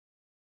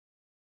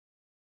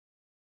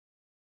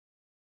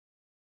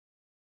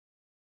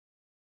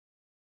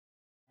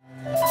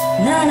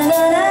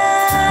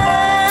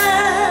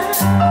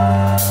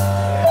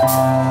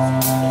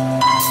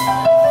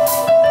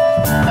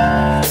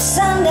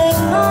Sunday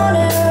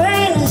morning,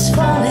 rain is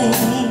falling.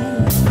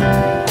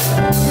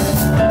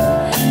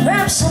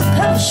 Grab some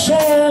cup,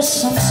 share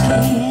some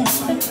skin.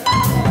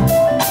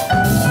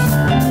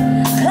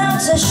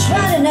 Clouds are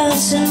shrouding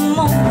us in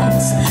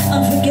moments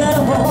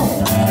unforgettable.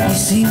 You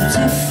seem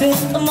to fit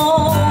the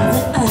mold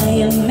that I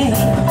am made.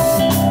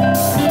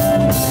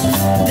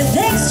 The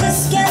things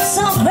just get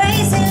so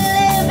crazy,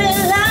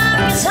 living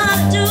life is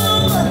hard to do.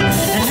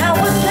 And I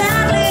would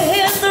gladly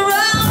hit the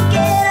road,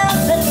 get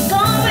up and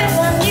go if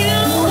I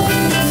knew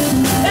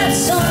that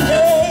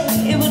someday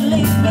it would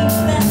lead me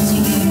back to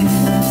you.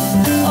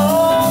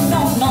 Oh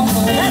no, no,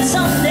 no, that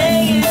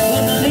someday it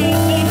would lead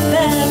me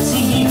back to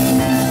you.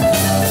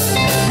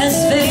 'Cause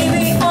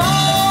baby,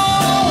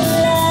 all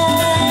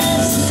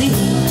I see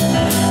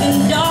in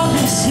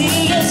darkness, he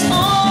is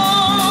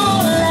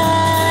all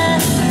I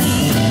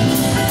need.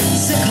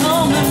 So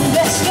come and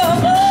rest your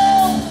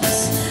bones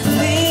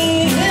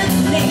with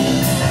me,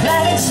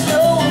 riding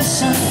slow on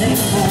Sunday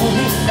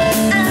morning,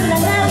 and I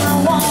never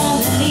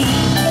want to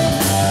leave.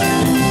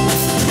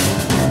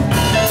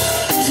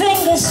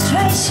 Fingers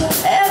trace your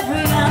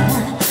every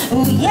outline.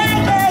 Oh yeah,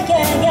 yeah,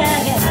 yeah, yeah,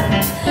 yeah.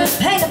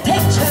 Paint a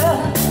picture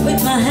with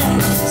my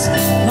hands.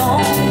 No,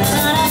 no,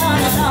 no,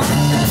 no, no.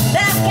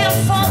 Back and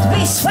forth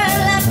we swell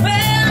like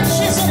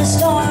branches in a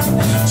storm.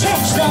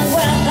 Change the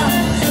weather,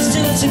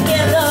 still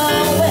together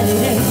when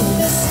it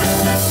is.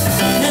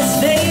 'Cause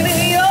baby,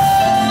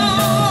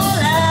 all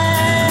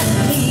I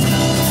need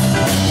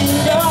in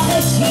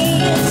darkness, he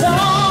is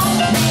all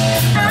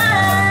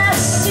I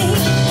see.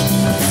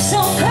 So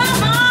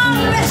come on,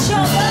 rest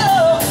your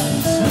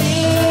bones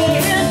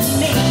with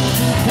me,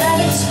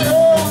 riding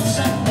slow on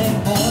Sunday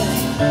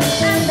morning,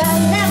 and I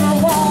never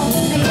want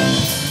to leave.